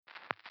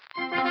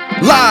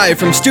Live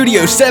from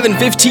Studio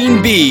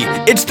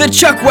 715B, it's the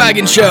Chuck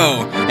Wagon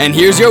Show. And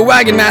here's your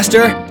wagon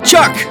master,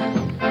 Chuck.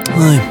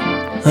 Hi,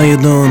 how you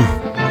doing?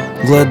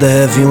 Glad to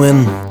have you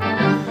in.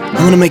 I'm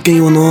gonna make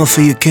you an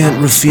offer you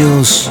can't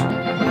refuse.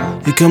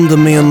 You come to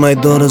me on my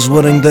daughter's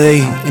wedding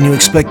day, and you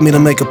expect me to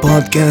make a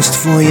podcast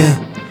for you?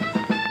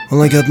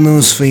 Well, I got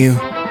news for you.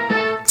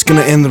 It's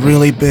gonna end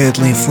really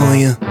badly for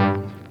you.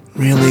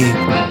 Really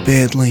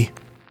badly.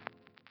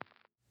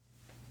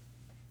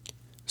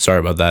 Sorry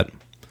about that.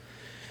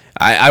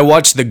 I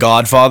watched The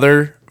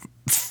Godfather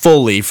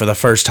fully for the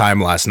first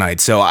time last night,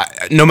 so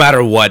no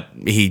matter what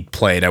he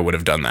played, I would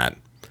have done that.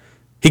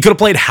 He could have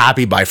played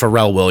Happy by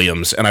Pharrell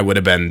Williams, and I would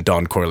have been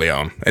Don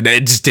Corleone.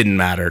 It just didn't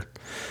matter.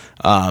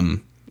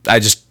 I've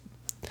been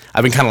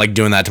kind of like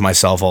doing that to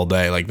myself all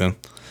day, like the.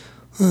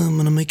 I'm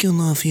gonna make you an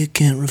offer you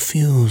can't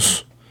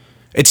refuse.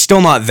 It's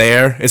still not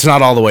there. It's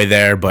not all the way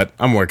there, but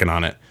I'm working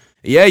on it.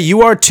 Yeah,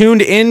 you are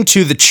tuned in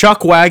to the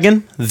Chuck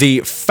Wagon,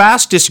 the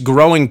fastest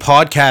growing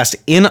podcast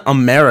in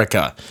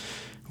America,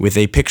 with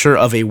a picture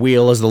of a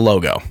wheel as the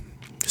logo.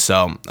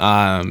 So,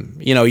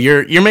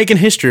 you're making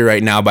history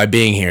right now by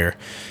being here,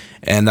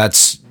 and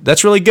that's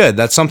really good.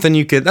 That's something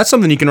you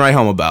can write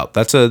home about.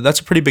 That's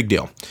a pretty big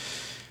deal.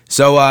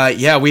 So,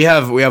 we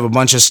have a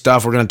bunch of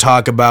stuff we're gonna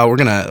talk about. We're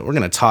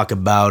gonna talk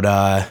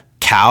about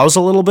cows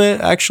a little bit.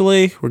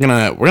 Actually, we're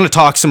gonna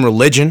talk some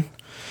religion,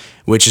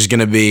 which is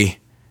gonna be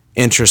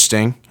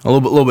interesting, a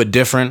little bit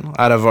different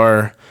out of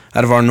our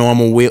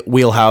normal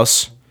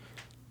wheelhouse,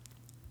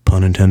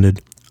 pun intended.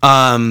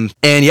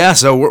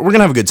 So we're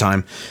gonna have a good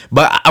time.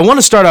 But I want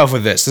to start off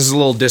with this. This is a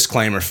little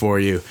disclaimer for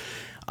you,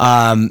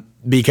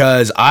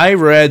 because I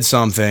read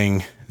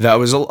something that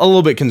was a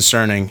little bit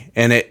concerning,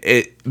 and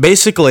it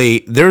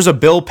basically, there's a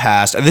bill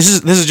passed. This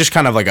is just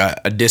kind of like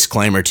a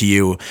disclaimer to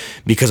you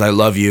because I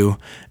love you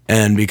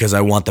and because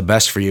I want the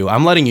best for you.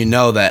 I'm letting you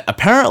know that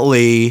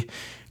apparently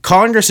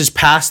Congress has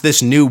passed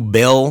this new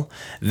bill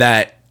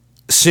that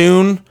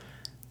soon,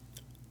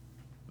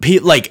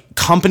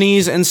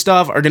 companies and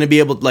stuff are going to be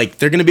able,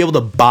 they're going to be able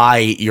to buy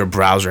your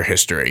browser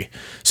history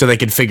so they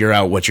can figure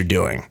out what you're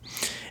doing.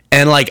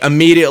 And,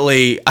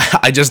 immediately,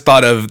 I just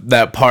thought of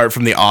that part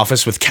from The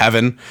Office with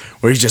Kevin,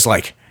 where he's just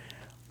like,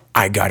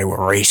 I got to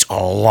erase a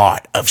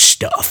lot of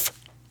stuff.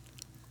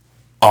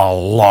 A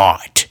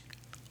lot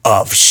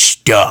of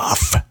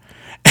stuff.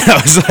 And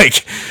I was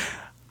like,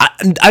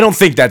 I don't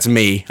think that's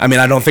me. I mean,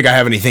 I don't think I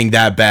have anything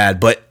that bad,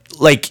 but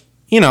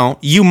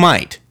you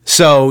might.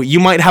 So you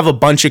might have a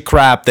bunch of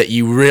crap that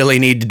you really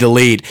need to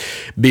delete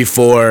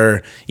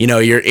before,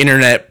 your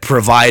internet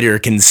provider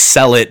can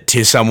sell it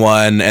to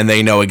someone and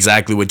they know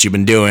exactly what you've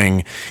been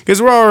doing. Because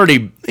we're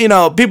already,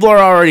 people are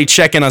already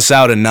checking us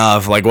out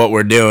enough, like what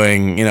we're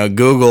doing.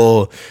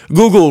 Google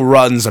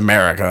runs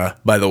America,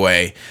 by the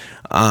way,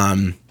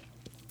 along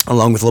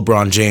with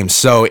LeBron James.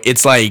 So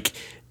it's like,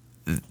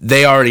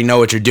 they already know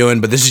what you're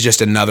doing, but this is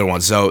just another one.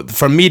 So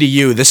from me to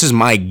you, this is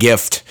my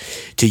gift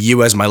to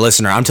you as my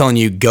listener. I'm telling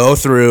you, go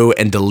through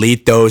and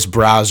delete those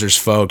browsers,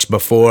 folks,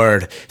 before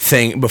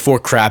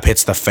crap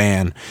hits the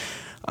fan.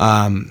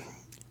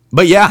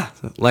 But yeah,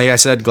 like I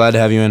said, glad to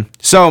have you in.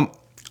 So,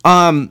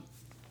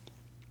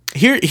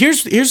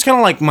 here's kind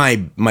of like my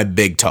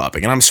big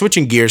topic, and I'm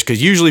switching gears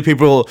because usually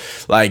people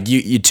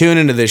you tune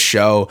into this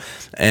show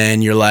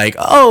and you're like,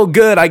 oh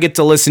good, I get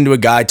to listen to a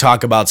guy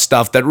talk about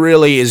stuff that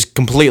really is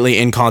completely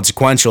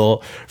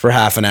inconsequential for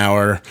half an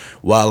hour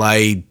while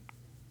I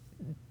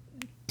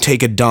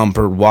take a dump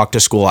or walk to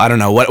school. I don't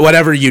know,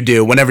 whatever you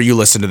do whenever you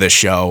listen to this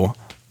show.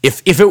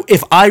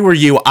 If I were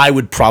you, I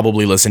would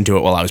probably listen to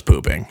it while I was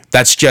pooping.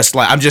 That's just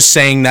I'm just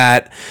saying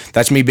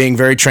that's me being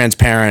very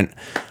transparent.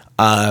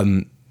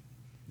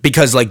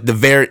 Because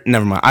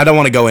never mind, I don't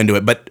want to go into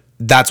it, but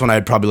that's when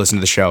I'd probably listen to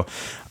the show.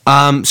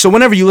 So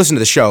whenever you listen to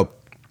the show,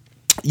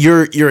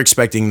 you're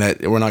expecting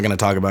that we're not going to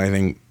talk about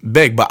anything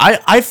big. But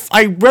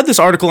I read this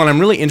article and I'm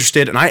really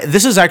interested, and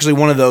this is actually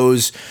one of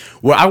those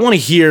where I want to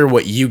hear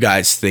what you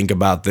guys think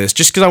about this,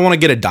 just because I want to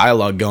get a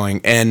dialogue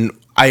going. And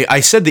I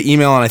said the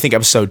email on, I think,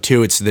 episode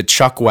 2, it's the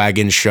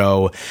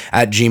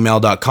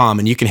chuckwagonshow@gmail.com,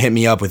 and you can hit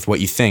me up with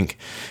what you think.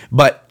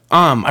 But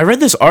I read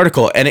this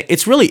article, and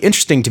it's really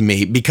interesting to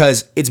me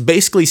because it's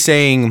basically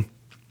saying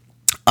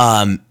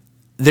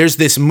there's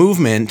this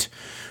movement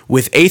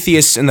with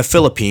atheists in the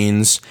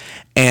Philippines,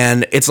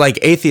 and it's like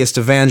atheist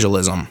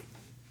evangelism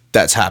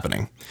that's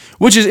happening,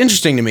 which is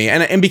interesting to me.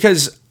 And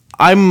because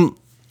I'm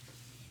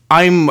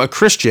a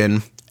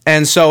Christian,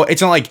 and so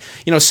it's not like,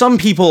 some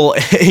people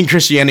in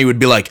Christianity would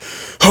be like,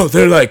 oh,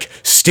 they're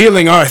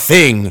stealing our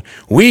thing.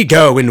 We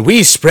go and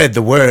we spread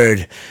the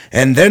word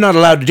and they're not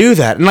allowed to do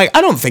that. And I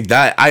don't think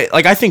that.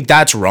 I think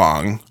that's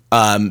wrong.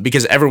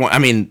 Because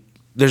everyone,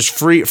 there's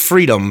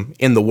freedom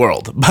in the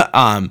world. But,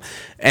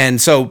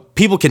 and so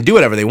people can do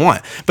whatever they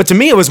want. But to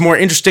me, it was more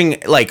interesting,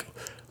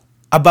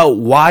 about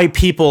why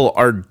people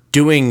are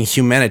doing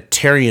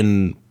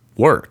humanitarian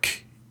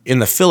work in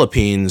the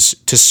Philippines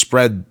to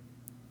spread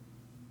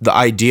the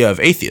idea of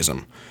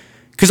atheism.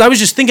 Because I was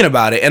just thinking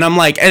about it, and I'm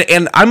like,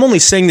 and I'm only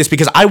saying this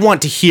because I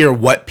want to hear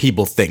what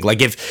people think.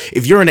 Like,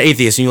 if you're an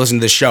atheist and you listen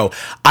to this show,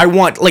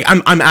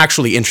 I'm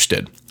actually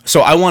interested. So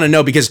I want to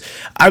know, because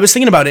I was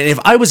thinking about it, and if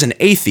I was an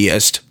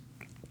atheist,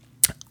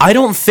 I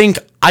don't think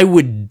I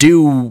would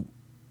do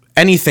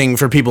anything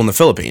for people in the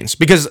Philippines,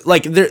 because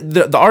like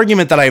the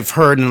argument that I've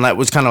heard, and that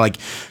was kind of like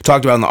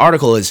talked about in the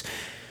article, is,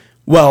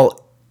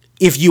 well,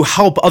 if you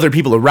help other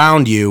people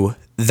around you,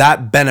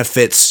 that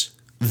benefits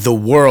the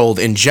world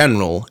in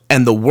general,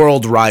 and the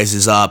world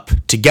rises up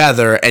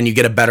together, and you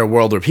get a better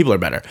world where people are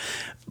better.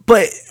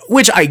 But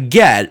which I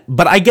get,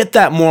 but I get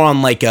that more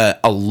on like a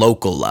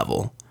local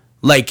level.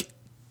 Like,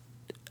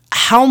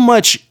 how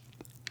much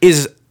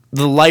is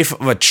the life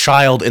of a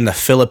child in the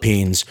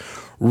Philippines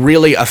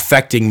really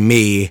affecting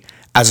me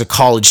as a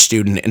college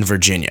student in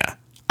Virginia?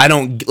 I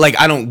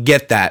don't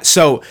get that.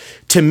 So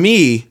to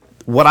me,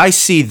 what I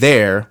see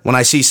there, when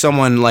I see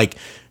someone like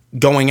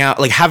going out,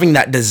 like having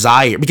that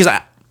desire, because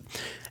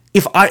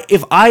if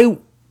I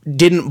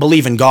didn't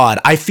believe in God,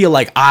 I feel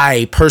like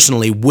I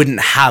personally wouldn't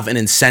have an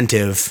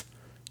incentive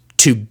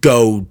to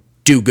go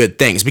do good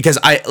things, because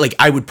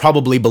I would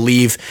probably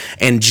believe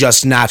in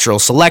just natural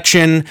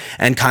selection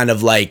and kind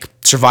of like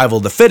survival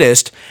of the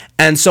fittest.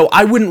 And so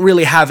I wouldn't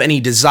really have any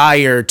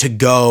desire to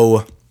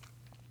go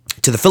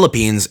to the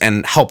Philippines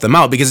and help them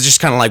out, because it's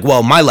just kind of like,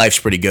 well, my life's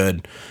pretty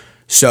good,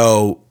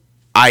 so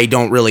I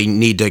don't really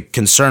need to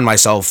concern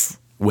myself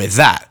with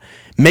that.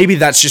 Maybe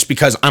that's just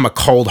because I'm a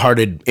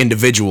cold-hearted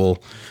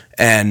individual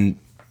and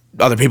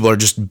other people are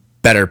just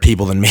better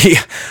people than me.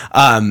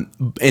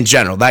 In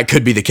general, that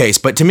could be the case.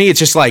 But to me, it's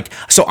just like,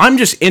 so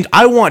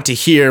I want to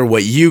hear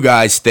what you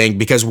guys think,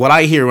 because what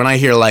I hear when I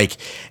hear like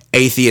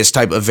atheist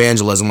type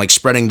evangelism, like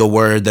spreading the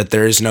word that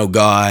there is no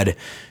God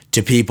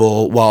to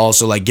people while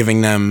also like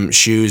giving them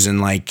shoes and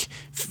like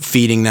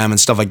feeding them and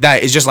stuff like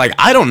that, is just like,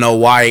 I don't know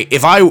why,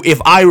 if I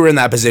were in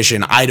that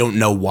position, I don't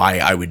know why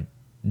I would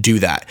do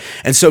that.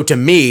 And so to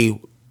me,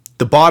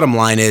 the bottom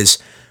line is,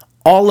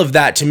 all of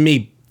that to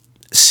me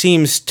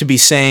seems to be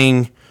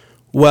saying,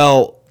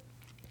 well,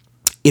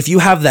 if you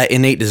have that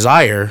innate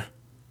desire,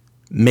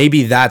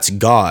 maybe that's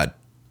God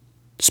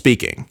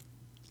speaking.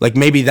 Like,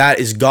 maybe that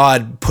is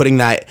God putting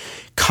that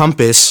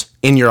compass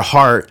in your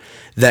heart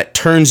that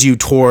turns you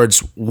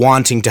towards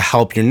wanting to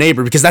help your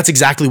neighbor, because that's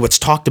exactly what's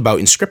talked about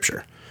in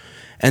Scripture.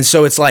 And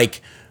so it's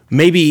like,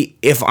 maybe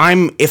if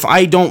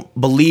I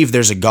don't believe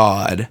there's a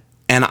God,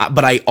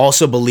 but I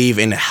also believe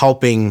in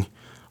helping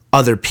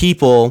other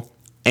people,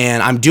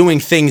 and I'm doing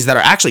things that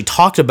are actually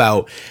talked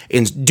about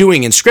in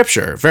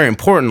Scripture, very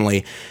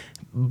importantly,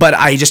 but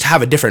I just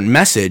have a different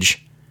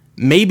message,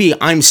 maybe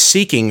I'm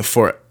seeking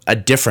for a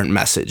different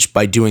message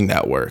by doing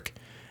that work.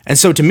 And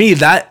so to me,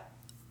 that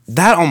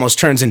almost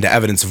turns into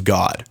evidence of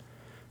God,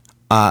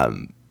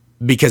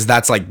 because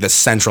that's like the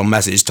central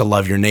message, to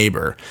love your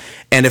neighbor.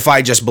 And if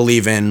I just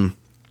believe in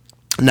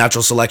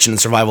natural selection and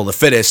survival of the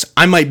fittest,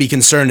 I might be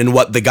concerned in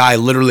what the guy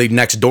literally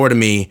next door to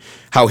me,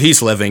 how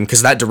he's living,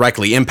 because that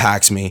directly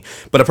impacts me.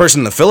 But a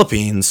person in the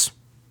Philippines,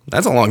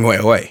 that's a long way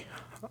away.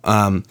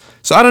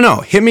 So I don't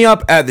know. Hit me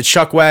up at the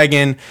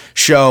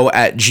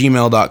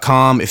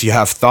chuckwagonshow@gmail.com if you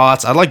have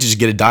thoughts. I'd like to just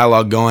get a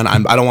dialogue going.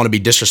 I don't want to be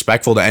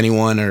disrespectful to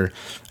anyone or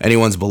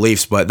anyone's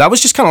beliefs, but that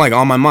was just kind of like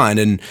on my mind,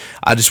 and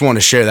I just want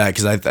to share that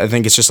because I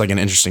think it's just like an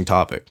interesting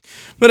topic.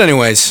 But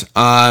anyways,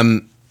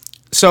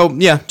 so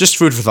yeah, just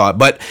food for thought.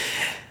 But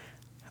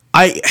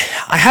I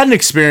had an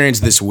experience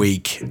this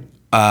week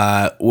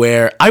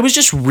where I was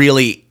just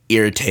really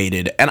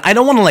irritated, and I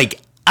don't want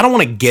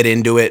to get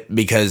into it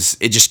because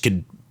it just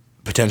could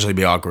potentially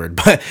be awkward.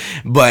 But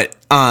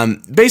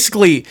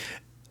basically,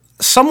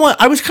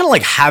 I was kind of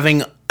like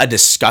having a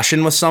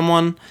discussion with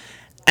someone,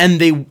 and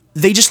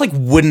they just like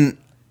wouldn't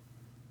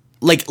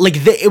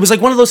it was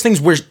like one of those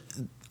things where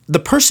the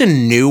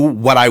person knew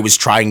what I was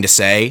trying to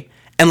say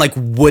and like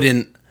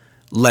wouldn't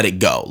let it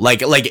go.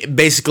 Like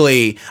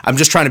basically, I'm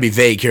just trying to be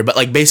vague here, but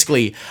like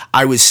basically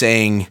I was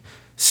saying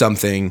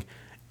something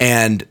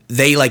and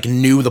they like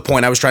knew the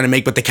point I was trying to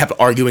make, but they kept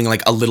arguing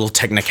like a little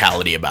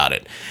technicality about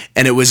it.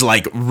 And it was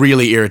like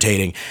really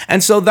irritating.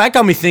 And so that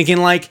got me thinking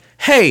like,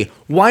 hey,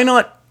 why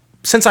not,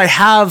 since I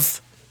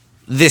have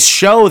this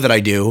show that I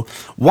do,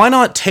 why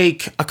not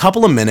take a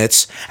couple of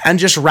minutes and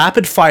just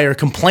rapid fire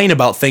complain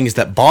about things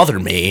that bother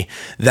me,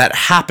 that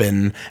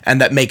happen, and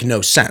that make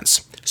no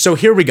sense. So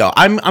here we go.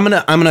 I'm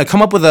gonna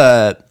come up with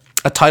a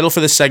title for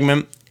this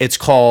segment. It's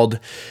called,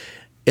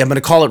 I'm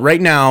gonna call it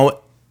right now,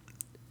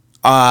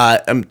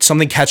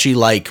 something catchy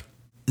like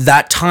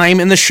that time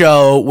in the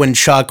show when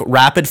Chuck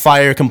rapid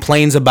fire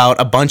complains about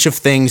a bunch of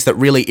things that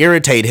really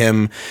irritate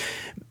him,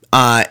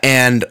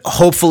 and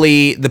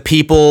hopefully the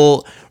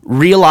people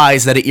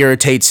realize that it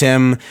irritates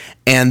him,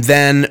 and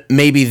then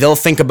maybe they'll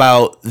think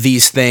about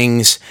these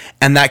things,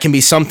 and that can be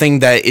something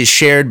that is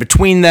shared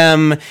between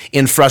them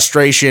in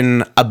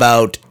frustration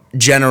about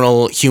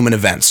general human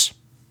events.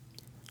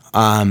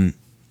 I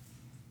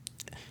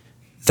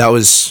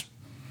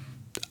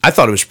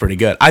thought it was pretty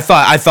good. I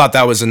thought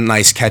that was a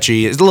nice,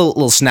 catchy. It's a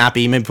little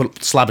snappy. Maybe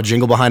slap a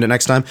jingle behind it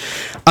next time.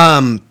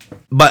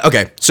 But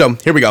okay, so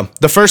here we go.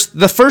 The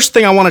first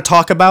thing I want to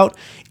talk about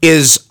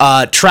is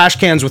trash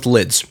cans with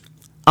lids.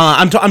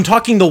 I'm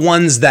talking the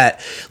ones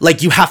that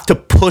like you have to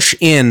push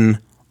in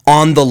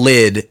on the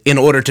lid in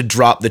order to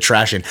drop the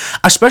trash in.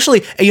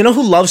 Especially, and you know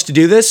who loves to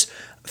do this?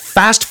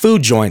 Fast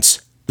food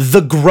joints.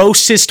 The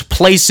grossest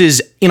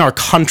places in our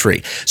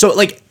country. So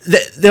like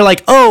they're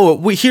like,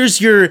 oh,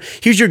 here's your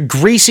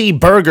greasy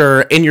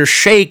burger and your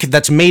shake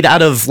that's made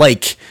out of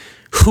like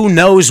who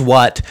knows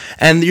what,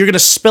 and you're gonna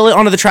spill it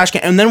onto the trash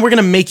can, and then we're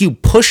gonna make you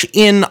push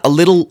in a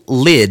little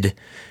lid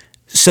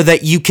so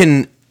that you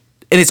can.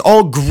 And it's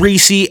all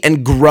greasy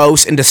and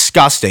gross and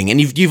disgusting, and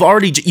you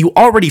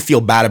already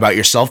feel bad about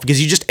yourself because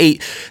you just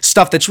ate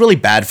stuff that's really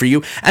bad for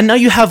you, and now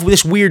you have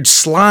this weird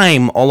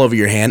slime all over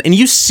your hand, and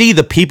you see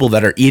the people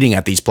that are eating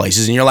at these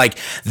places, and you're like,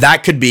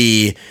 that could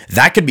be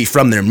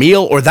from their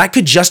meal, or that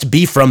could just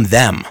be from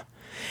them.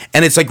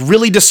 And it's like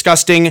really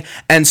disgusting.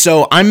 And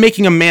so I'm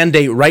making a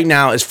mandate right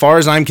now, as far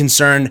as I'm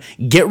concerned,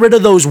 get rid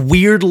of those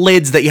weird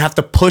lids that you have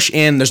to push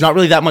in. There's not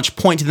really that much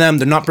point to them.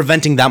 They're not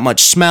preventing that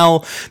much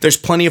smell. There's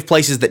plenty of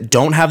places that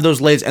don't have those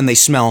lids and they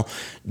smell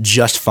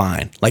just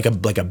fine. Like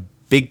a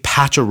big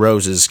patch of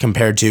roses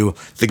compared to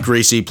the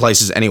greasy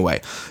places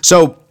anyway.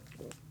 So,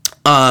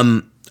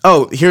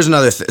 here's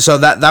another thing. So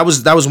that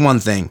was one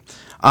thing.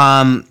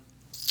 Another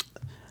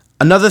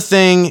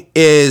thing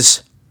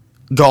is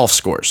golf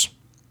scores.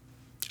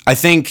 I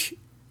think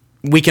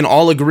we can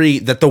all agree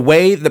that the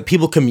way that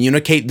people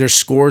communicate their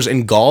scores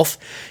in golf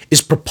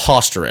is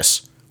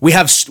preposterous. We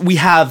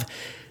have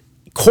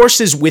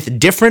courses with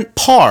different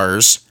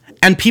pars,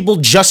 and people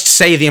just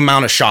say the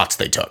amount of shots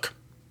they took.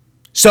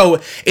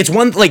 So it's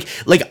one like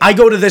I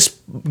go to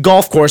this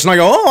golf course and I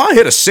go, oh, I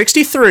hit a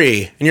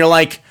 63, and you're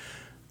like,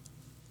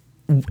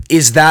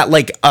 is that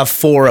like a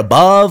 4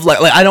 above? Like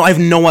I have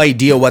no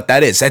idea what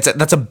that is.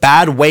 That's a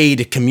bad way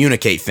to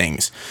communicate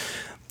things.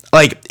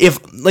 Like if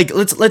like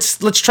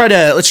let's try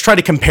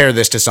to compare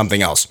this to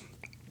something else.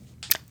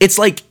 It's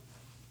like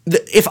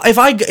if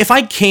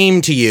I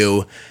came to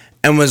you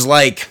and was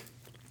like,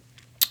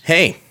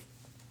 hey,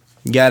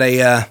 got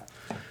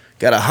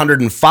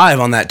 105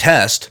 on that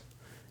test.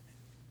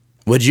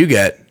 What'd you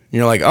get? And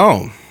you're like,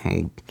 oh,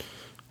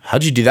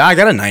 how'd you do that? I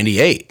got a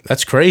 98.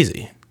 That's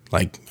crazy.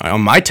 Like on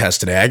my test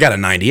today, I got a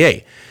 98.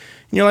 And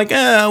you're like,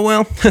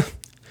 well,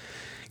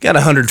 got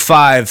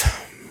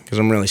 105 because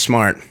I'm really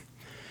smart.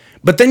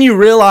 But then you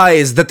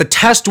realize that the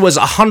test was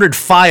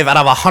 105 out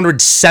of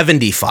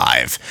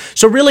 175.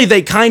 So really,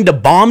 they kind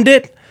of bombed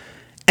it,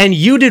 and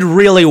you did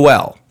really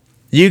well.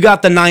 You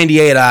got the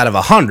 98 out of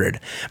 100.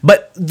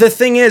 But the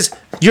thing is,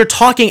 you're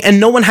talking,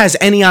 and no one has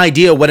any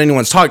idea what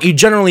anyone's talking. You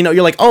generally know.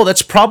 You're like, oh,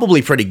 that's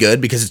probably pretty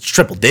good because it's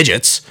triple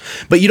digits.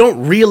 But you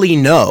don't really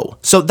know.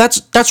 So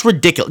that's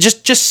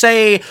ridiculous. Just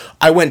say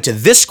I went to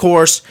this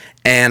course,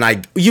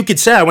 and you could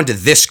say I went to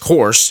this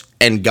course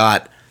and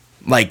got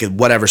like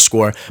whatever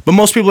score, but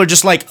most people are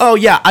just like, oh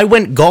yeah, I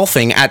went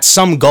golfing at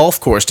some golf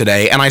course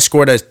today and I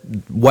scored a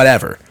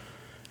whatever,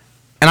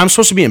 and I'm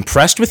supposed to be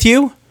impressed with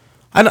you?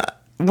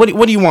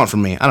 What do you want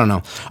from me? I don't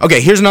know.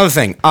 Okay, here's another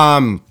thing.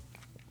 All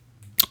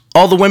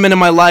the women in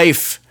my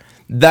life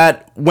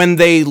that when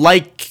they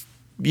like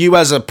you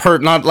as a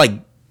not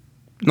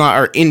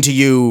are into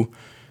you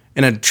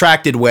in an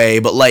attracted way,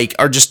 but like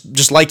are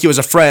just like you as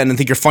a friend and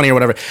think you're funny or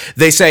whatever,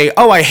 they say,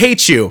 oh, I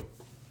hate you.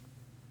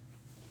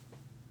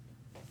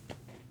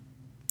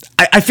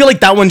 I feel like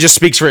that one just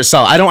speaks for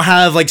itself. I don't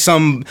have like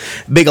some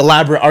big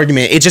elaborate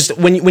argument. It just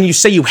when you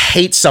say you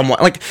hate someone,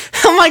 like,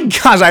 oh my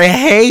gosh, I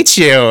hate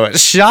you.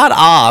 Shut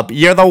up.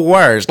 You're the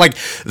worst. Like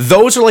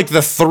those are like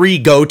the 3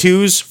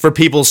 go-tos for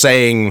people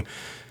saying,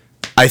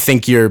 I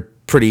think you're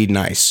pretty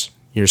nice.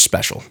 You're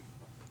special.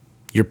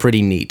 You're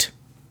pretty neat.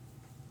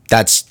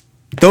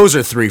 Those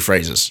are 3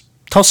 phrases.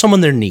 Tell someone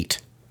they're neat.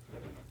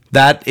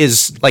 That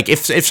is like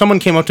if someone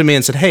came up to me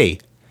and said, hey,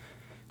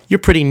 you're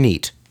pretty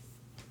neat,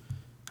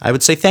 I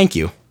would say thank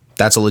you.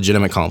 That's a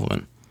legitimate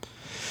compliment.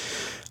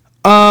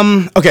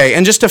 Okay,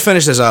 and just to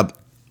finish this up,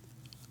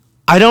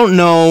 I don't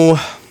know.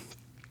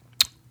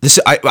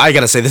 I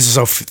gotta say, this is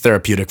so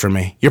therapeutic for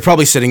me. You're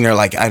probably sitting there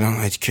like,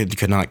 I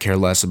could not care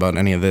less about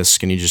any of this.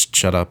 Can you just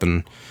shut up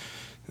and,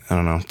 I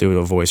don't know, do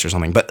a voice or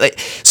something? But like,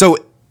 so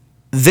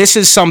this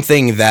is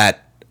something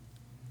that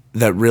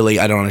really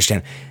I don't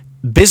understand.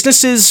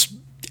 Businesses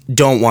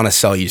don't want to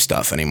sell you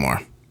stuff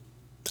anymore.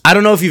 I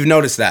don't know if you've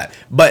noticed that,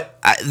 but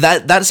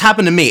that's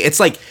happened to me. It's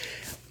like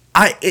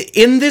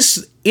in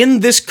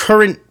this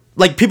current,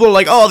 like, people are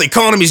like, oh, the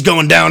economy's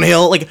going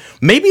downhill. Like,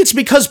 maybe it's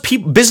because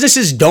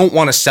businesses don't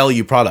want to sell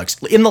you products.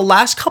 In the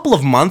last couple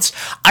of months,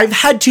 I've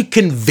had to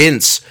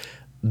convince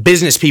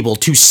business people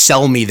to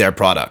sell me their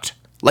product.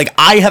 Like,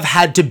 I have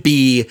had to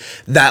be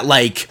that,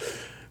 like,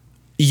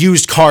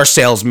 used car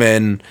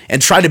salesman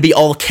and try to be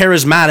all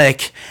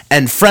charismatic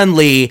and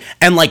friendly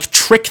and, like,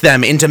 trick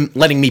them into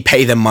letting me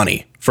pay them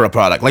money for a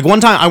product. Like,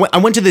 one time I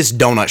went to this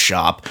donut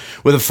shop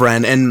with a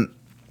friend, and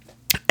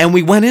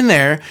we went in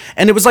there,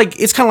 and it was like,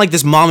 it's kind of like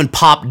this mom and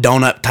pop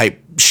donut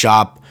type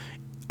shop.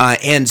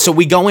 And so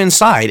we go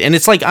inside, and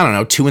it's like, I don't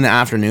know, 2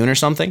 PM or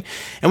something.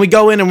 And we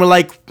go in, and we're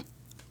like,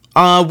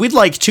 we'd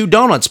like 2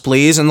 donuts,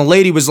 please. And the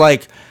lady was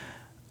like,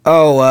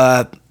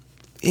 oh,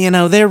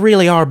 they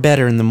really are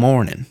better in the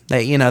morning.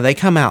 They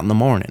come out in the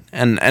morning.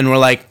 And we're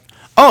like,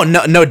 oh,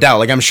 no doubt.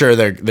 Like, I'm sure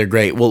they're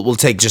great. We'll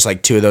take just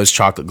like 2 of those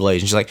chocolate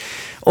glazed. And she's like,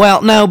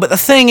 well, no, but the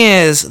thing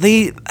is,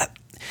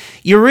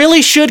 you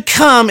really should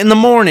come in the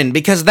morning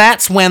because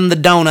that's when the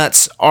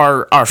donuts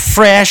are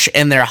fresh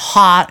and they're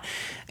hot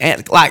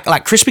and like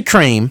Krispy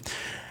Kreme.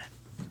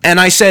 And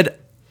I said,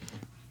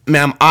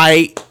 ma'am,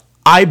 I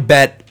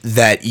bet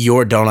that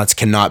your donuts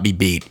cannot be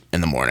beat in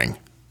the morning.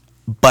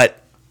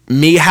 But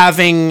me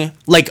having,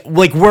 like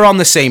we're on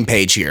the same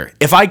page here.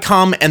 If I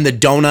come and the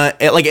donut,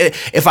 like,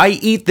 if I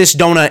eat this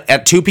donut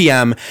at 2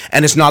 p.m.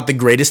 and it's not the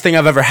greatest thing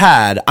I've ever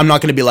had, I'm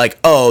not going to be like,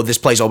 oh, this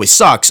place always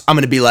sucks. I'm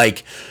going to be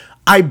like,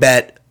 I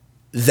bet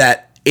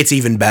that it's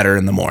even better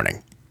in the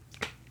morning.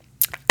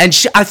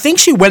 And I think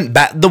she went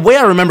back, the way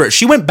I remember it,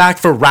 she went back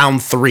for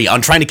round 3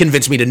 on trying to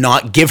convince me to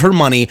not give her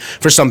money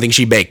for something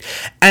she baked.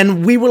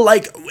 And we were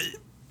like,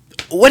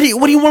 what do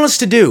you want us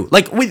to do?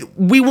 Like, we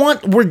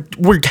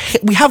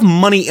have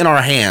money in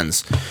our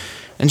hands.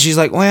 And she's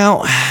like,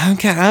 well,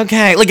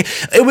 okay. Like,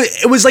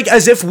 it was like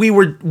as if we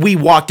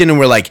walked in and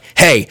we're like,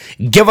 hey,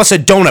 give us a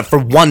donut for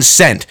 1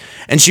 cent.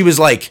 And she was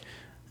like,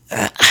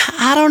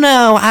 I don't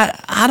know.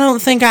 I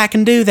don't think I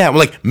can do that. We're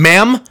like,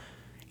 ma'am,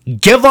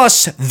 give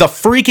us the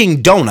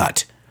freaking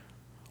donut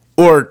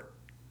or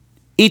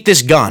eat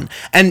this gun.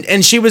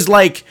 And she was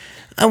like,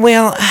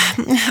 well,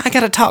 I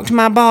got to talk to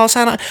my boss.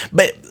 And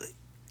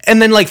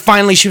then like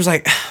finally she was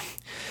like,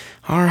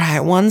 all right,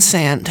 1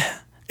 cent.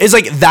 It's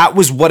like that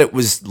was what it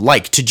was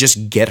like to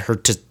just get her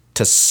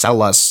to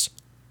sell us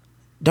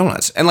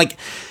donuts. And like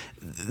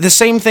the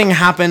same thing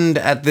happened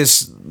at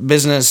this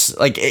business.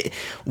 Like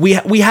we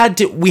had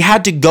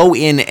to go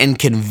in and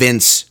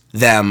convince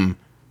them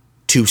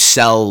to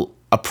sell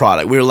a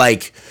product. We were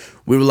like,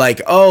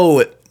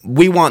 oh,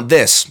 we want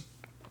this,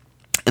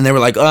 and they were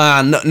like,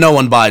 no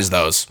one buys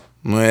those.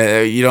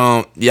 I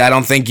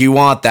don't think you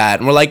want that.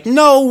 And we're like,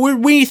 no,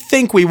 we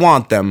think we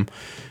want them.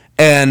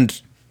 And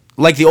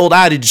like the old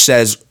adage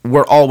says,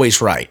 we're always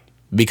right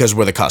because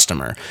we're the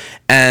customer.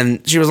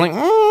 And she was like, I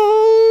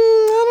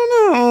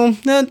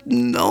don't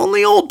know,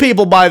 only old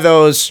people buy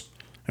those.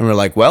 And we're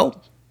like,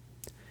 well,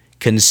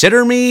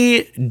 consider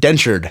me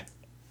dentured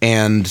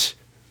and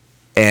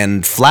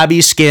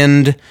flabby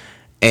skinned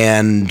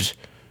and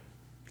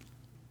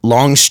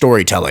long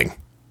storytelling.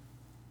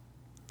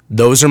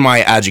 Those are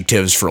my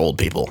adjectives for old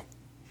people.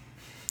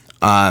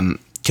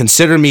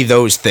 Consider me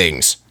those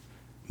things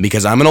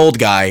because I'm an old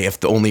guy if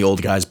the only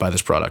old guys buy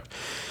this product.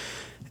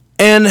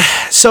 And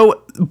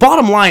so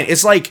bottom line,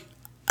 it's like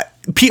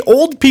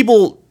old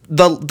people,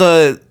 what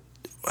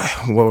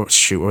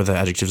were the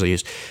adjectives I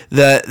used?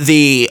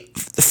 The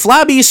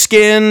flabby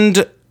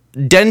skinned,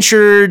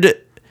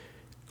 dentured,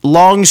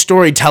 long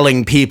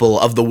storytelling people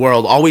of the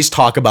world always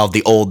talk about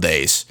the old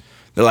days.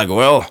 They're like,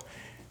 well,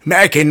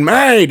 back in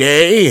my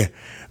day,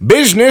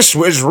 business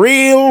was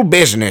real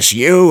business.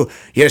 You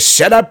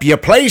set up your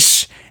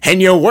place and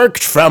you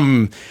worked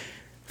from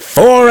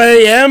 4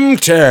 a.m.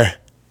 to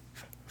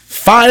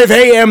 5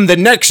 a.m. the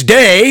next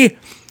day,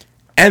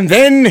 and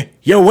then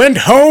you went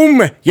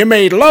home, you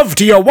made love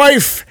to your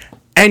wife,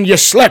 and you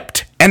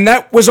slept, and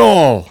that was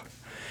all.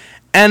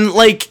 And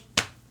like,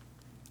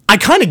 I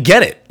kind of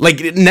get it,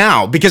 like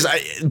now, because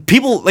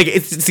people like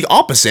it's the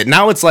opposite.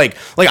 Now it's like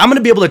I'm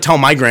gonna be able to tell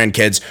my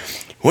grandkids,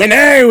 when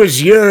I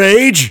was your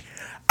age,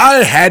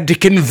 I had to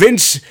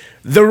convince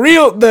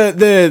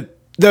the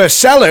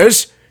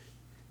sellers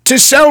to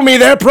sell me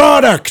their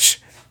product.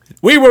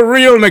 We were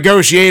real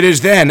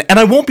negotiators then, and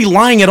I won't be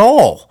lying at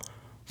all.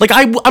 Like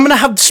I'm gonna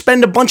have to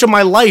spend a bunch of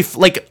my life,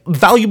 like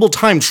valuable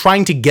time,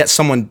 trying to get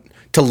someone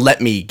to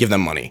let me give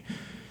them money.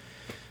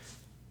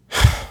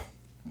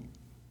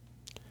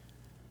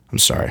 I'm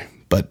sorry,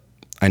 but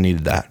I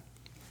needed that.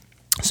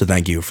 So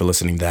thank you for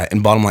listening to that.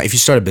 And bottom line, if you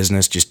start a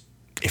business, just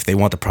if they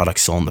want the product,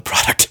 sell them the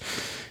product.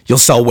 You'll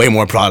sell way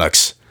more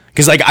products.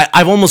 Because like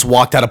I've almost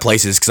walked out of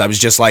places because I was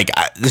just like,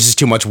 this is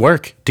too much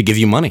work to give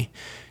you money.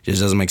 It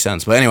just doesn't make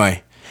sense. But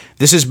anyway,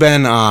 this has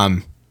been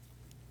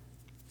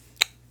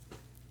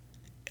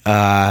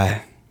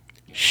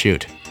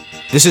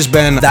This has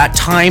been that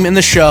time in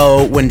the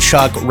show when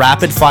Chuck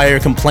rapid fire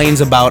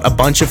complains about a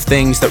bunch of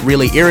things that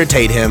really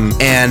irritate him,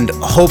 and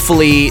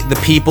hopefully the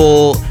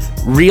people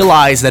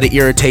realize that it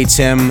irritates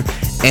him,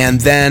 and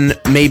then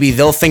maybe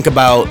they'll think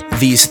about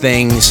these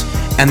things,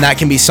 and that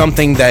can be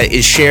something that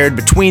is shared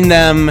between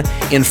them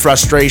in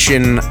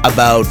frustration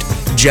about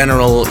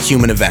general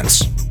human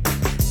events.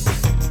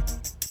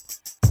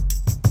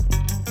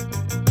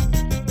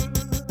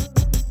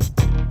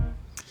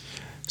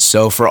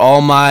 So for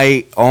all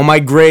my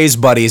Grey's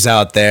buddies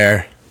out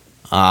there,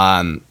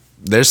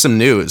 there's some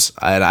news.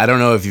 I don't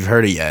know if you've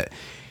heard it yet,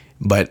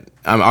 but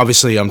I'm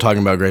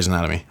talking about Grey's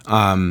Anatomy.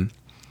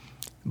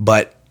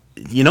 But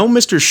you know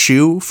Mr.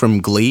 Shu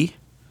from Glee?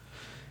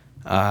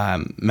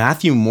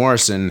 Matthew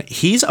Morrison,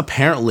 he's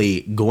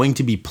apparently going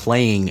to be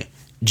playing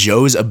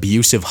Joe's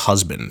abusive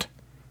husband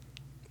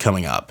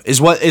coming up,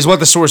 is what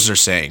the sources are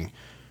saying.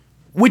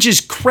 which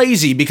is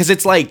crazy because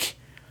it's like,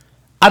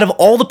 out of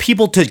all the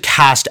people to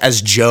cast as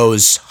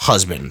Joe's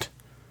husband,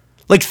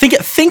 like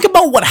think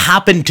about what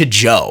happened to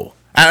Joe.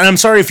 And I'm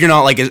sorry if you're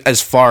not like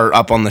as far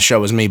up on the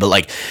show as me, but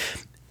like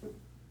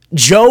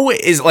Joe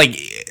is like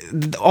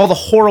all the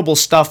horrible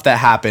stuff that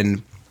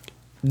happened.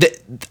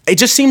 It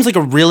just seems like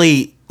a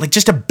really like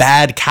just a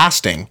bad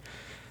casting.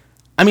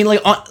 I mean,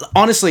 like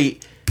honestly,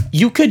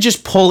 you could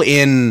just pull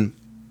in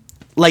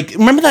like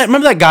remember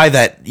that guy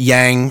that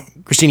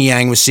Christina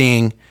Yang was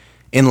seeing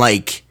in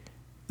like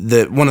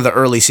one of the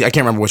early I can't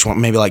remember which one,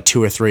 maybe like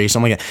 2 or 3,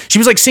 something like that. She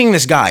was like seeing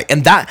this guy,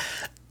 and that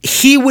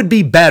he would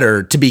be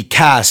better to be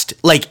cast.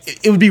 Like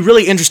it would be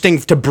really interesting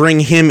to bring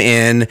him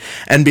in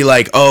and be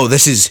like, oh,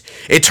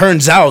 it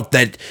turns out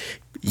that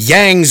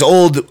Yang's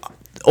old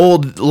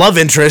love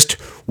interest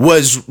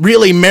was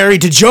really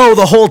married to Joe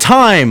the whole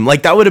time.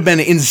 Like that would have been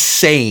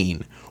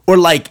insane. Or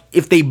like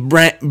if they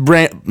bring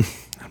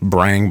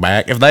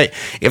back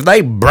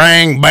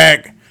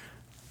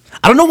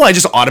I don't know why I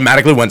just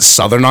automatically went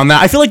Southern on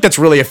that. I feel like that's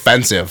really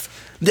offensive.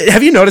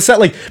 Have you noticed that?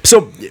 Like,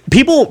 so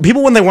people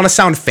when they want to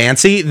sound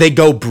fancy, they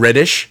go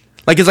British.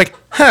 Like it's like,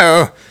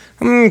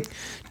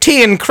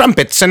 tea and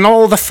crumpets and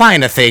all the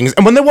finer things.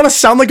 And when they want to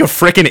sound like a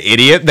freaking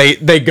idiot,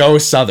 they go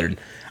Southern.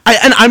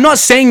 And I'm not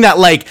saying that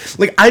like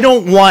I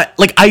don't want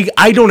like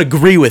I don't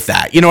agree with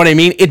that. You know what I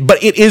mean?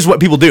 But it is what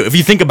people do. If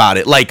you think about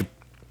it, like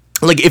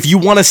if you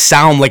want to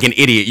sound like an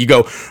idiot, you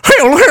go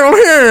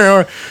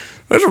hell.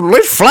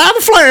 Let's fly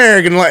the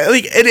flag, and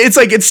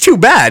it's too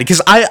bad because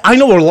I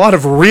know a lot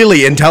of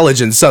really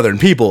intelligent Southern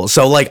people,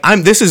 so like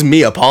this is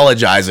me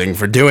apologizing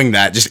for doing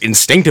that just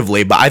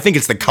instinctively, but I think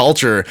it's the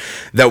culture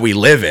that we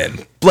live in.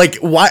 Like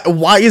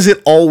why is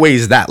it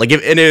always that? Like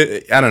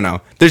I don't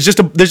know. There's just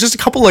a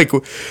couple like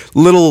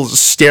little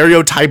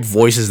stereotype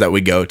voices that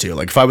we go to.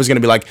 Like if I was gonna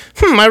be like,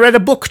 I read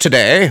a book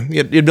today,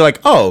 you'd be like,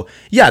 oh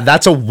yeah,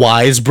 that's a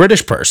wise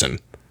British person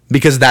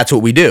because that's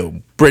what we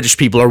do. British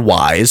people are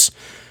wise.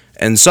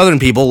 And Southern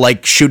people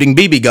like shooting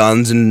BB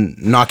guns and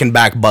knocking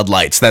back Bud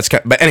Lights.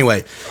 But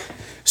anyway,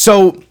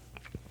 so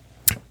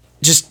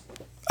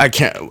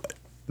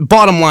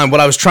bottom line,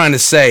 what I was trying to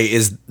say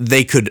is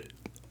they could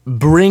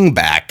bring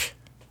back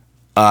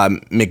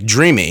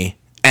McDreamy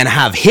and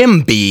have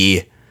him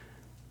be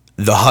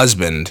the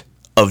husband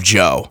of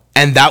Joe.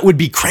 And that would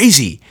be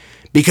crazy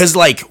because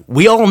like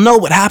we all know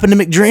what happened to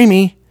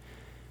McDreamy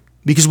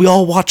because we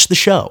all watched the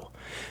show.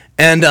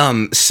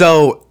 And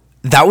so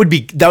that would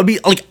be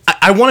like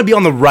I want to be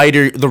on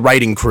the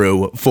writing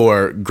crew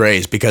for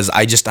Grey's because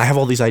I have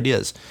all these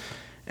ideas.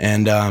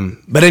 And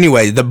but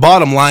anyway, the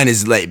bottom line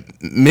is like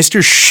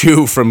Mr.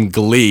 Schue from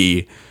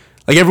Glee,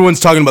 like everyone's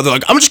talking about, they're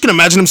like, I'm just gonna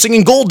imagine him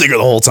singing Gold Digger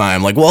the whole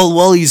time. Like,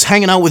 well, he's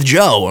hanging out with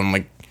Joe. I'm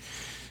like,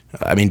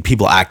 I mean,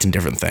 people act in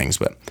different things,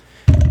 but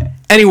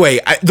anyway,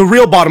 the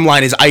real bottom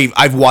line is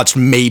I've watched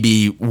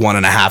maybe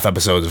 1.5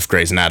 episodes of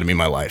Grey's Anatomy in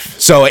my life.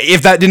 So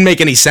if that didn't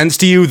make any sense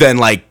to you, then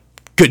like,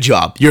 good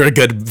job. You're a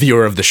good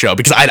viewer of the show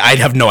because I'd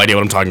have no idea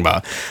what I'm talking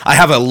about. I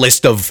have a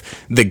list of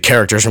the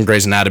characters from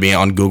Grey's Anatomy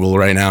on Google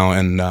right now,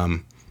 and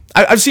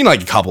I've seen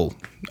like a couple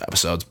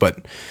episodes,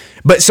 but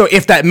so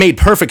if that made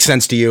perfect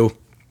sense to you,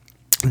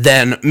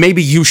 then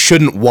maybe you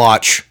shouldn't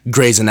watch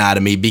Grey's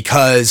Anatomy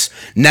because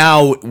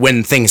now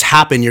when things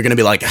happen, you're going to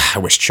be like, I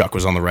wish Chuck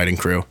was on the writing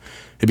crew.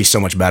 It'd be so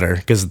much better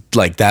because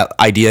like that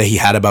idea he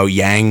had about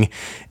Yang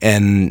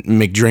and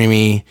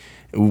McDreamy,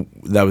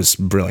 that was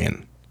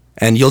brilliant.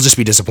 And you'll just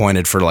be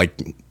disappointed for like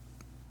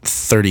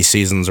 30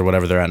 seasons or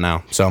whatever they're at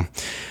now. So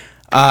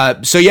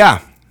yeah.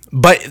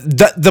 But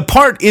the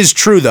part is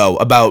true, though,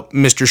 about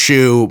Mr.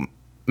 Schue,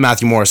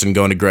 Matthew Morrison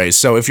going to Grey's.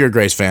 So if you're a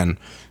Grey's fan,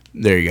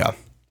 there you go.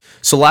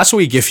 So last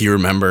week, if you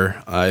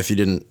remember, if you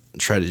didn't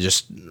try to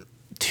just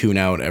tune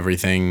out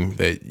everything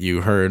that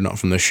you heard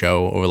from the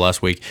show over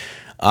last week,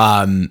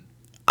 I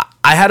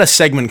had a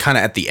segment kind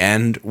of at the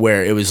end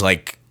where it was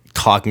like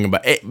talking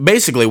about it.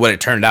 Basically what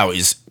it turned out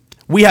is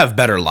we have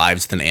better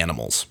lives than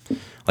animals,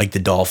 like the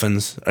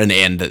dolphins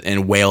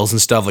and whales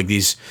and stuff, like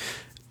these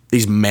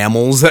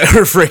mammals that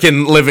are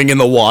freaking living in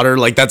the water.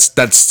 Like that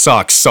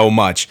sucks so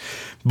much.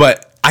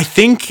 But I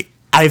think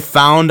I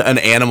found an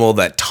animal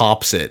that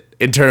tops it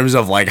in terms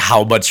of like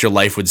how much your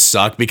life would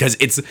suck because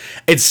it's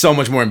so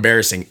much more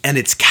embarrassing. And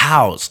it's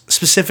cows,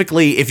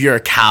 specifically if you're a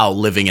cow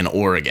living in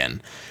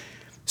Oregon.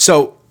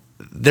 So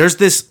there's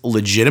this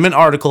legitimate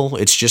article.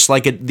 It's just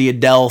like the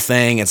Adele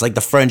thing. It's like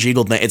the French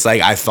Eagle thing. It's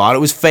like I thought it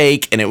was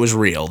fake and it was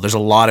real. There's a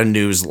lot of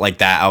news like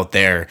that out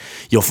there.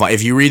 You'll find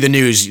if you read the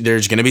news,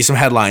 there's going to be some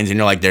headlines and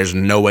you're like, there's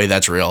no way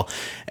that's real,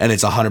 and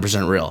it's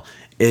 100% real.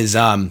 Is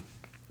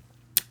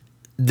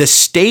the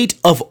state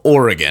of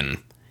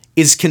Oregon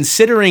is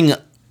considering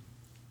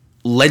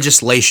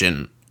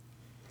legislation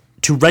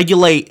to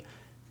regulate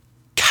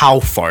cow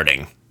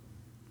farting.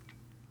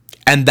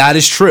 And that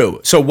is true.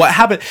 So what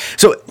happened?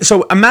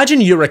 So imagine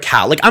you're a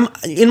cow. Like I'm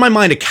in my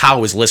mind, a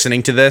cow is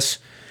listening to this,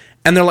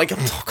 and they're like,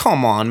 oh,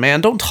 "Come on,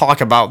 man, don't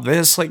talk about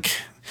this. Like,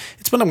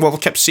 it's been a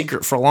well-kept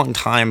secret for a long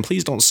time.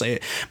 Please don't say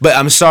it." But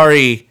I'm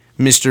sorry,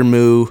 Mr.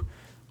 Moo.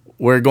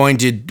 We're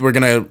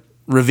gonna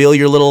reveal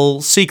your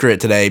little secret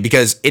today,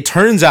 because it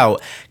turns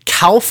out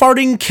cow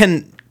farting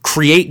can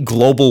create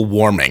global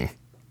warming.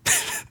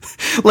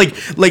 like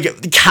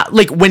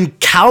when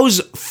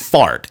cows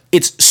fart,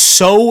 it's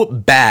so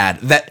bad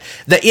that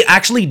it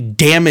actually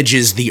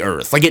damages the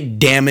earth. Like, it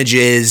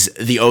damages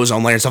the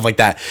ozone layer and stuff like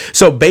that.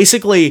 So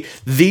basically,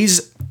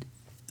 these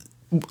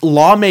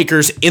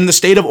lawmakers in the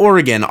state of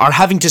Oregon are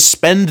having to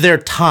spend their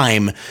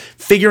time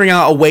figuring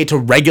out a way to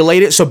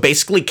regulate it, so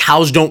basically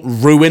cows don't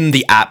ruin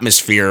the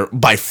atmosphere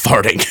by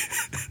farting.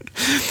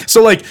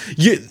 So like,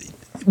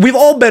 we've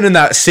all been in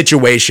that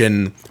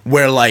situation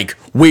where like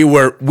we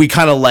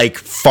kind of like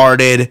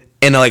farted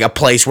in like a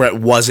place where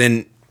it was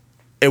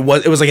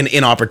like an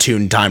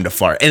inopportune time to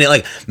fart, and it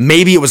like,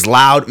 maybe it was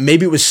loud,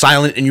 maybe it was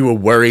silent, and you were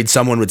worried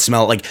someone would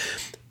smell it, like,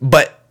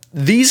 but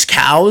these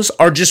cows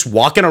are just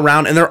walking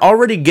around and they're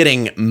already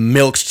getting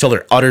milked till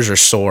their udders are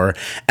sore.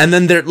 And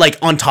then they're like,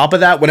 on top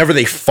of that, whenever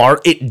they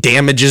fart, it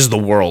damages the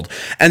world.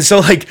 And so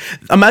like,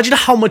 imagine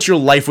how much your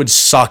life would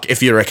suck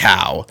if you're a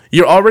cow.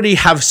 You already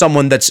have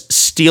someone that's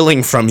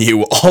stealing from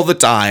you all the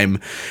time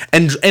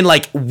and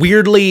like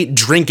weirdly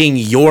drinking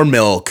your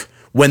milk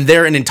when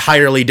they're an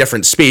entirely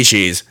different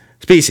species,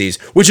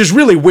 which is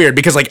really weird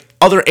because like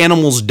other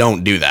animals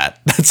don't do that.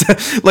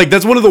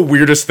 That's one of the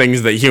weirdest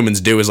things that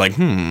humans do is like,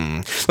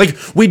 like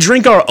we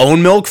drink our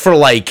own milk for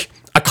like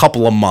a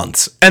couple of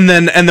months and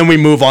then we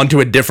move on to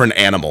a different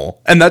animal.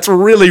 And that's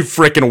really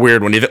freaking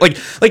weird when you like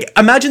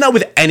imagine that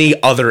with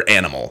any other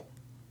animal.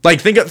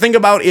 Like think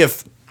about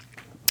if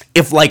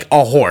like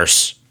a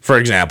horse, for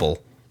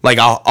example, like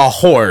a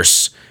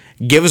horse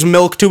gives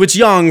milk to its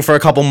young for a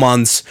couple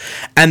months,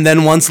 and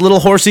then once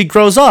little horsey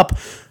grows up,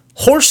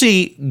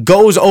 Horsey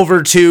goes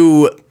over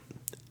to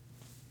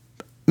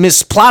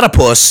Miss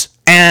Platypus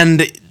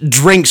and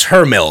drinks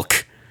her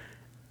milk.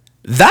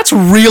 That's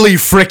really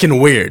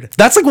freaking weird.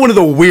 That's like one of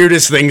the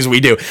weirdest things we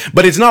do.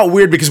 But it's not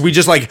weird because we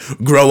just like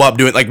grow up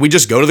doing, like, we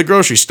just go to the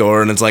grocery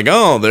store and it's like,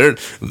 oh,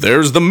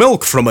 there's the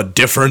milk from a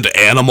different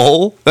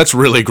animal. That's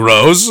really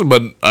gross,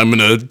 but I'm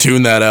gonna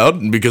tune that out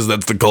because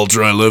that's the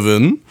culture I live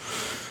in.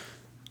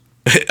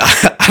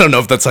 I don't know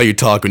if that's how you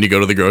talk when you go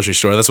to the grocery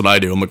store. That's what I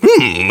do. I'm like,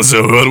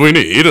 so what we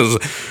need is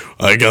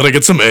I gotta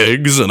get some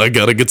eggs and I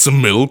gotta get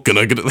some milk and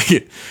I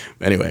gotta...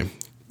 Anyway,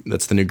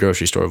 that's the new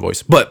grocery store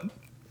voice. But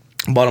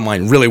bottom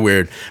line, really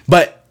weird.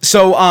 But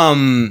so,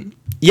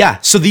 yeah.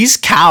 So these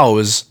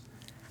cows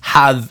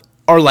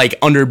are like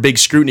under big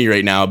scrutiny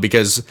right now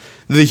because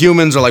the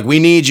humans are like, we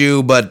need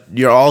you, but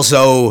you're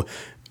also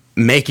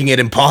making it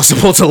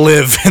impossible to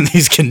live in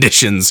these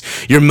conditions.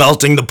 You're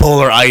melting the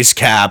polar ice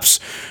caps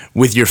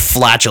with your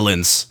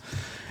flatulence.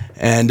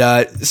 And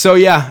so,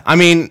 yeah, I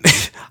mean,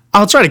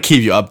 I'll try to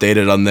keep you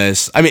updated on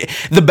this. I mean,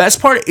 the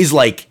best part is,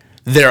 like,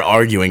 they're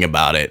arguing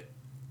about it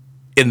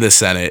in the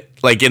Senate,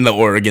 like in the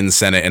Oregon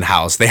Senate and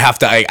House. They have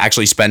to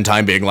actually spend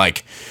time being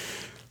like,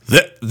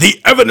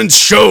 the evidence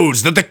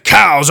shows that the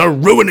cows are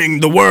ruining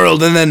the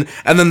world. And then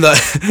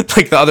the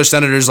like the other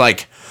senator's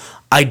like,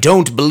 I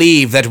don't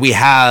believe that we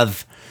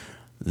have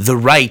the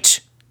right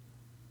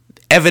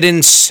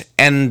evidence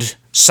and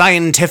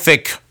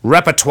scientific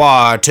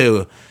repertoire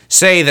to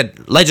say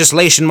that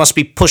legislation must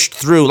be pushed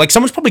through. Like,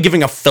 someone's probably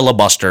giving a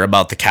filibuster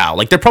about the cow.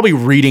 Like, they're probably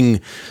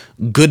reading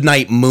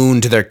Goodnight Moon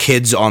to their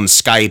kids on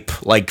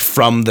Skype, like,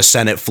 from the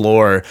Senate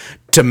floor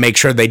to make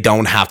sure they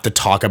don't have to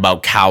talk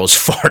about cows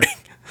farting.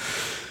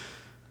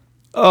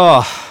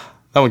 Oh,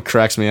 that one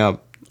cracks me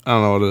up. I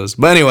don't know what it is.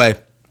 But anyway,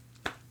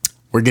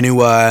 we're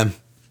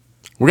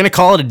gonna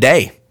call it a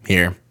day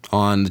here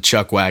on the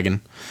Chuck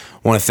Wagon.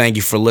 I want to thank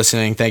you for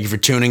listening. Thank you for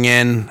tuning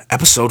in.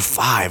 Episode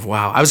 5.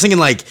 Wow. I was thinking,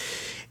 like,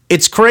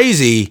 it's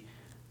crazy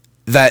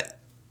that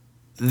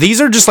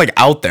these are just, like,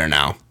 out there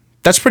now.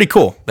 That's pretty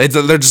cool. They're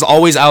just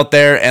always out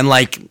there, and,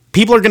 like,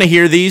 people are going to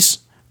hear these,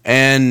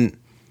 and,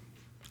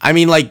 I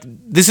mean, like,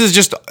 this is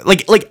just,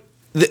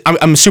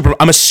 I'm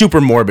a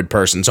super morbid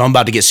person, so I'm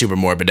about to get super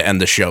morbid to end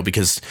the show,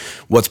 because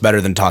what's better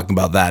than talking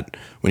about that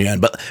when you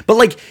end? But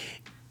like,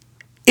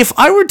 if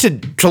I were to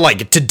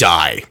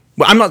die...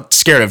 I'm not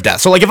scared of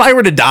death. So, like, if I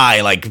were to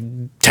die, like,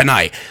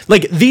 tonight,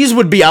 like, these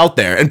would be out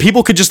there, and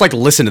people could just, like,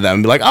 listen to them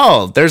and be like,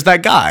 oh, there's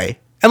that guy.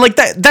 And, like,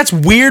 that's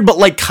weird, but,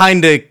 like,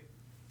 kind of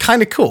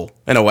cool,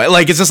 in a way.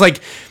 Like, it's just, like,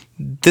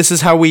 this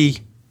is how we,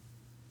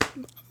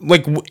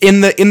 like,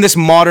 in this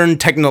modern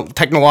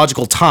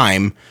technological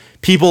time,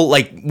 people,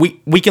 like,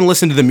 we can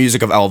listen to the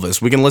music of Elvis.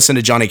 We can listen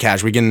to Johnny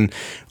Cash. We can,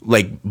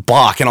 like,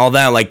 Bach and all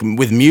that, like,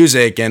 with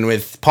music and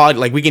with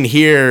like, we can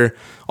hear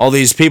all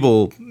these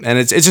people, and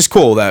it's just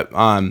cool that,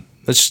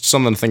 that's just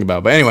something to think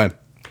about. But anyway,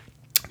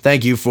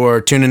 thank you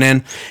for tuning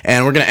in,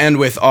 and we're going to end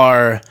with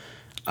our,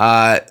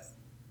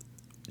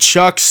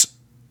 Chuck's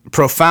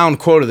profound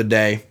quote of the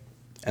day,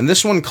 and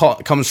this one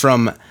comes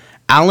from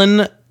Alan,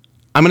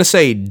 I'm going to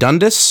say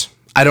Dundas.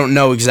 I don't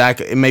know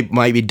exactly, it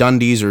might be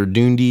Dundies or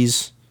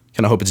Dundies.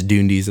 Kind of hope it's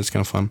Dundies. That's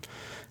kind of fun.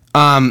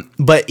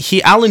 But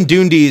Alan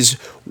Dundies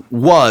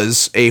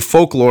was a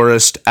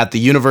folklorist at the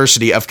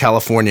University of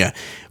California,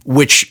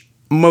 which,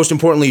 most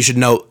importantly, you should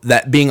note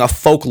that being a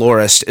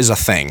folklorist is a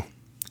thing.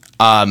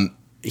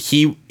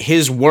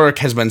 his work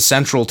has been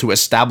central to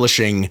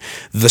establishing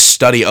the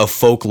study of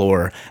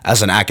folklore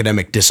as an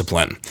academic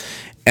discipline.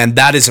 And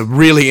that is a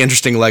really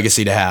interesting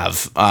legacy to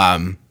have,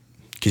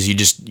 because you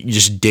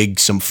just dig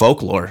some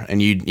folklore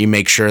and you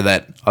make sure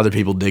that other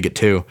people dig it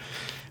too.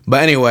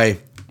 But anyway,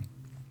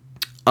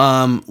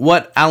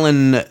 what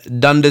Alan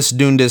Dundas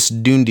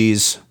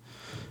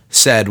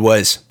said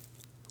was,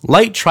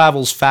 "Light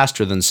travels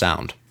faster than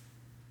sound.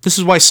 This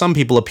is why some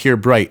people appear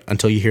bright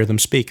until you hear them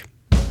speak."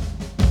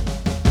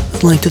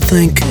 I'd like to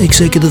thank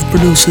executive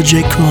producer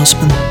Jake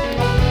Crossman.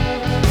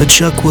 But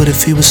Chuck would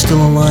if he was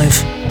still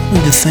alive. I'd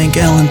like to thank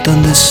Alan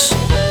Dundas,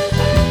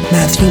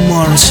 Matthew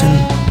Morrison,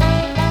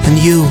 and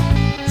you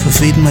for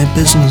feeding my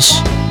business.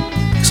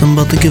 Because I'm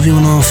about to give you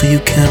an offer you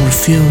can't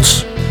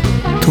refuse.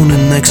 Tune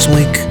in next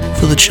week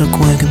for the Chuck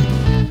Wagon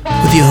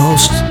with your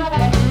host,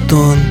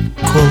 Don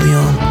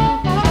Corleone.